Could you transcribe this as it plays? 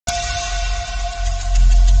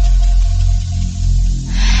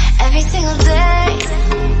single day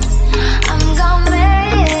I'm gonna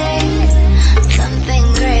make something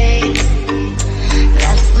great.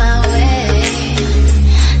 That's my way.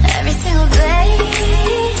 Every single day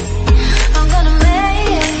I'm gonna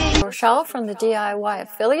make. Rochelle from the DIY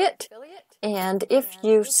Affiliate, and if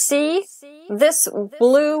you see this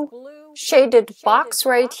blue shaded box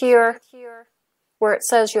right here where it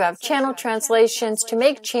says you have channel translations, to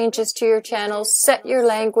make changes to your channels, set your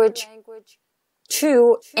language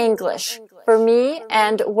to English for me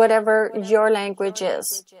and whatever your language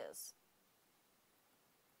is.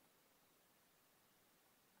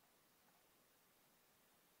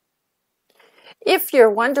 If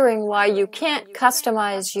you're wondering why you can't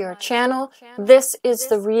customize your channel, this is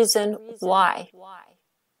the reason why.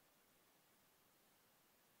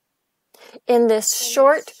 In this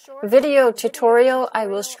short video tutorial, I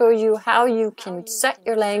will show you how you can set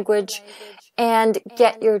your language and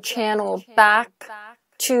get your channel back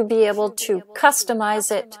to be able to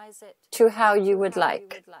customize it to how you would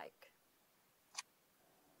like.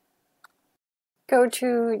 Go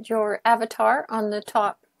to your avatar on the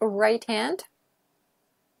top right hand.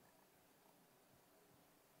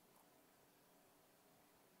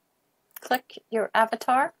 Click your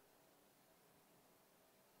avatar.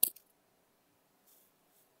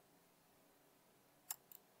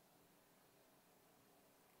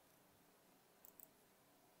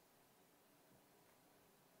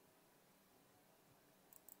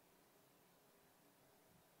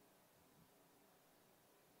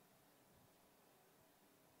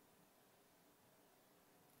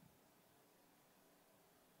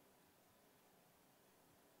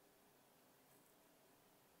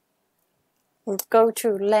 Go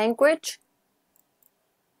to language.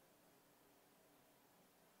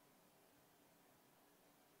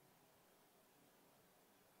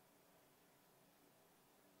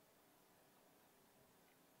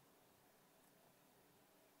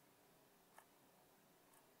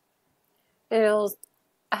 It'll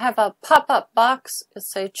have a pop-up box that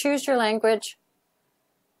says choose your language.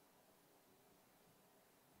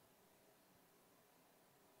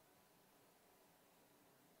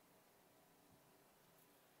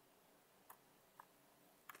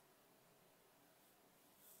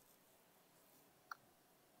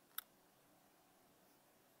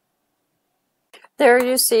 There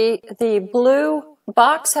you see the blue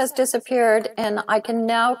box has disappeared, and I can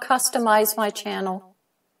now customize my channel.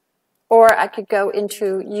 Or I could go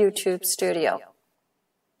into YouTube Studio.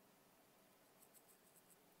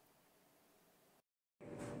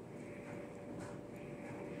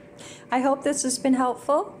 I hope this has been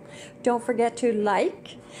helpful. Don't forget to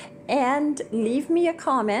like and leave me a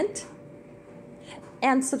comment.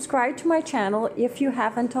 And subscribe to my channel if you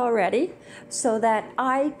haven't already, so that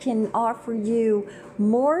I can offer you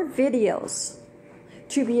more videos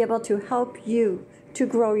to be able to help you to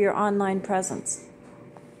grow your online presence.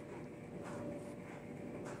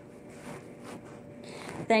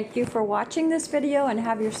 Thank you for watching this video, and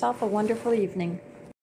have yourself a wonderful evening.